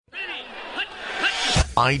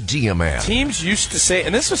idea man. Teams used to say,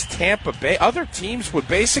 and this was Tampa Bay, other teams would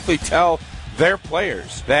basically tell their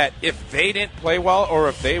players that if they didn't play well or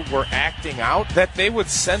if they were acting out, that they would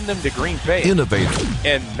send them to Green Bay. Innovative.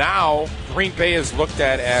 And now Green Bay is looked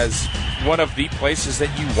at as one of the places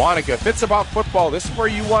that you want to go. If it's about football, this is where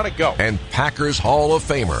you want to go. And Packers Hall of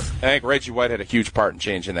Famer. I think Reggie White had a huge part in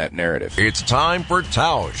changing that narrative. It's time for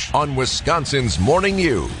Tausch on Wisconsin's Morning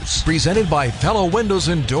News. Presented by Pella Windows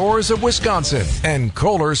and Doors of Wisconsin and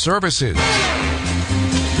Kohler Services.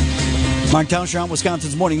 Mark Tauscher on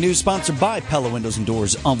Wisconsin's Morning News, sponsored by Pella Windows and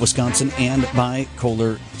Doors of Wisconsin and by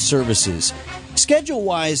Kohler Services.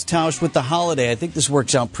 Schedule-wise, Tausch, with the holiday, I think this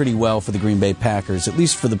works out pretty well for the Green Bay Packers, at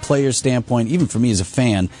least for the players' standpoint, even for me as a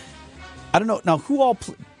fan. I don't know. Now,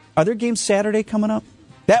 are there games Saturday coming up?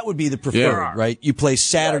 That would be the preferred, right? You play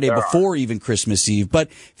Saturday before even Christmas Eve. But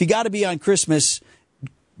if you got to be on Christmas,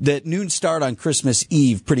 that noon start on Christmas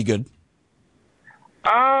Eve, pretty good.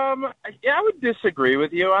 Yeah, I would disagree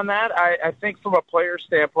with you on that. I think from a player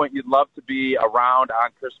standpoint, you'd love to be around on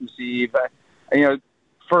Christmas Eve.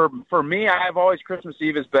 For me, I've always, Christmas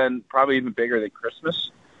Eve has been probably even bigger than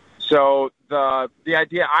Christmas. So the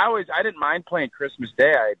idea, I didn't mind playing Christmas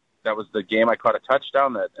Day. That was the game I caught a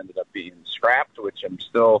touchdown that ended up being scrapped, which I'm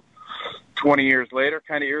still 20 years later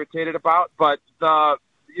kind of irritated about. But the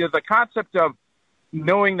concept of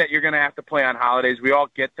knowing that you're going to have to play on holidays, we all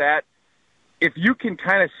get that. If you can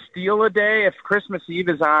kind of steal a day, if Christmas Eve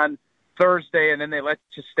is on Thursday and then they let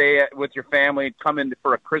you stay with your family and come in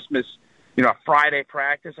for a Christmas, a Friday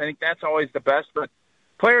practice, I think that's always the best. But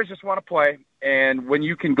players just want to play, and when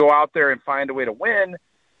you can go out there and find a way to win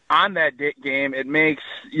on that game, it makes,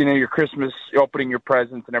 your Christmas opening your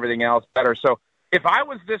presents and everything else better. So if I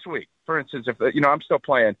was this week, for instance, if I'm still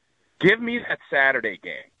playing, give me that Saturday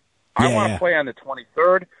game. I want to play on the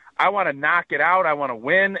 23rd. I want to knock it out. I want to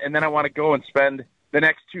win, and then I want to go and spend the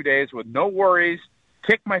next 2 days with no worries,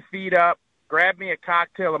 kick my feet up, grab me a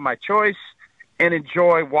cocktail of my choice, and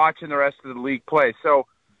enjoy watching the rest of the league play. So,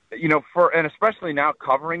 and especially now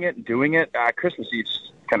covering it and doing it, Christmas Eve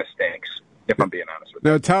kind of stinks, if I'm being honest with you.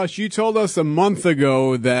 Now, Tausch, you told us a month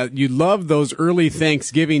ago that you loved those early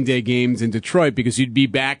Thanksgiving Day games in Detroit because you'd be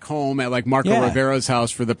back home at like Marco Rivera's house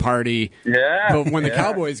for the party. Yeah. But when the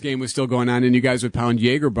Cowboys game was still going on and you guys would pound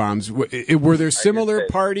Jaeger bombs, were there similar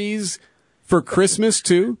parties for Christmas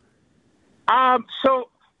too? So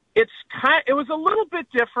it was a little bit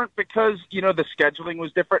different because, the scheduling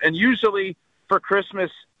was different. And usually for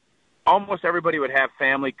Christmas, almost everybody would have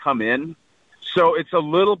family come in. So it's a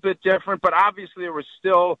little bit different, but obviously there was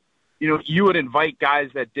still, you would invite guys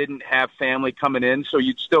that didn't have family coming in, so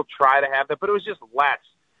you'd still try to have that, but it was just less.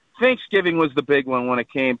 Thanksgiving was the big one when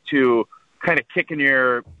it came to kind of kicking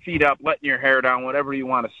your feet up, letting your hair down, whatever you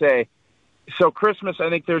want to say. So Christmas, I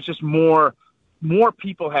think there's just more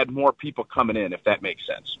people had more people coming in, if that makes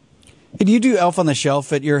sense. Did you do Elf on the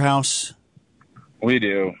Shelf at your house? We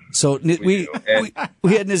do. So we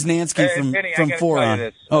had Niznansky from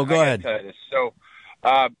Foron. Oh, go ahead.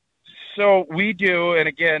 So we do, and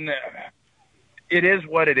again, it is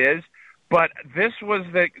what it is. But this was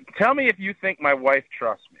tell me if you think my wife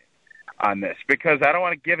trusts me on this, because I don't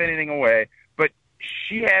want to give anything away. But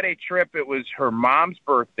she had a trip. It was her mom's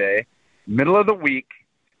birthday, middle of the week,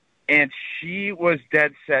 and she was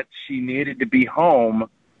dead set she needed to be home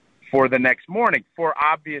for the next morning for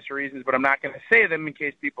obvious reasons, but I'm not going to say them in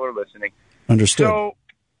case people are listening. Understood. So,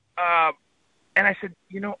 and I said,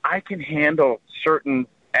 I can handle certain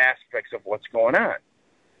aspects of what's going on.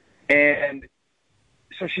 And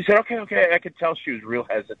so she said, okay. I could tell she was real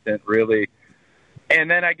hesitant, really. And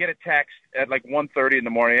then I get a text at like 1:30 in the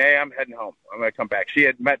morning. Hey, I'm heading home. I'm going to come back. She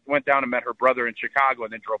had went down and met her brother in Chicago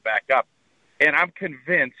and then drove back up. And I'm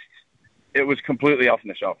convinced it was completely Elf on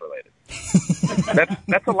the Shelf related.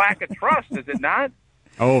 That's a lack of trust, is it not?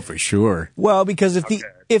 Oh, for sure. Well, because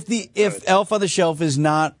if Elf on the Shelf is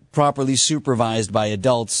not properly supervised by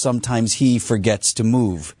adults, sometimes he forgets to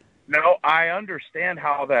move. No, I understand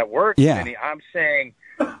how that works, Vinny. I'm saying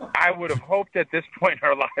I would have hoped at this point in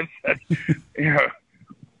our lives that,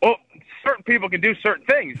 certain people can do certain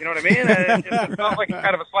things, you know what I mean? And it just felt like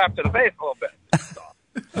kind of a slap to the face a little bit. That's all.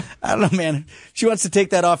 I don't know, man. If she wants to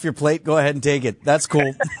take that off your plate, go ahead and take it. That's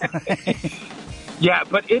cool. Yeah,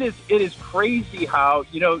 but it is crazy how,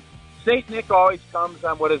 St. Nick always comes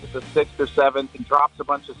on, the 6th or 7th and drops a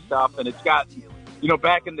bunch of stuff. And it's got,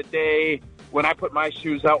 back in the day when I put my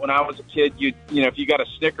shoes out when I was a kid, if you got a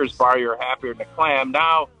Snickers bar, you're happier than a clam.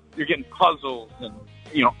 Now you're getting puzzles and,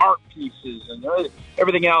 art pieces and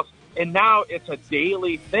everything else. And now it's a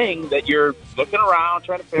daily thing that you're looking around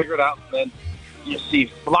trying to figure it out. And then you see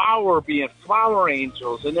flower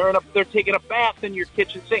angels, and they're taking a bath in your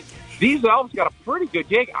kitchen sink. These elves got a pretty good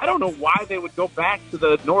gig. I don't know why they would go back to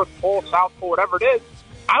the North Pole, South Pole, whatever it is.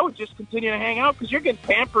 I would just continue to hang out because you're getting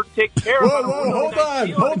pampered, taken care of.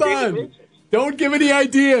 Hold on. Don't give any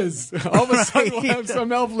ideas. All of a sudden, we'll have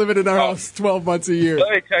some elf living in our house 12 months a year.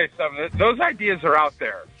 Let me tell you something. Those ideas are out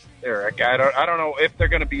there, Eric. I don't know if they're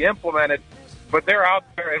going to be implemented, but they're out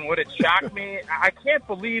there. And would it shock me? I can't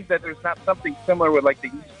believe that there's not something similar with like the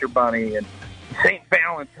Easter Bunny and St.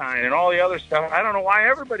 Valentine and all the other stuff. I don't know why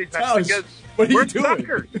everybody's not, because we're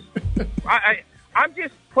suckers. I'm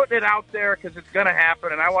just putting it out there because it's going to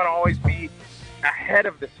happen, and I want to always be ahead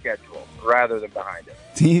of the schedule rather than behind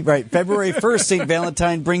it. Right. February 1st, St.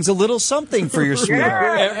 Valentine brings a little something for your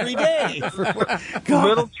sweetheart every day.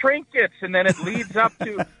 Little trinkets, and then it leads up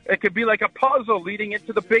to, it could be like a puzzle leading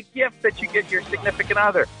into the big gift that you get your significant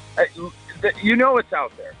other. You know it's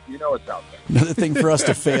out there. Another thing for us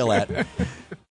to fail at.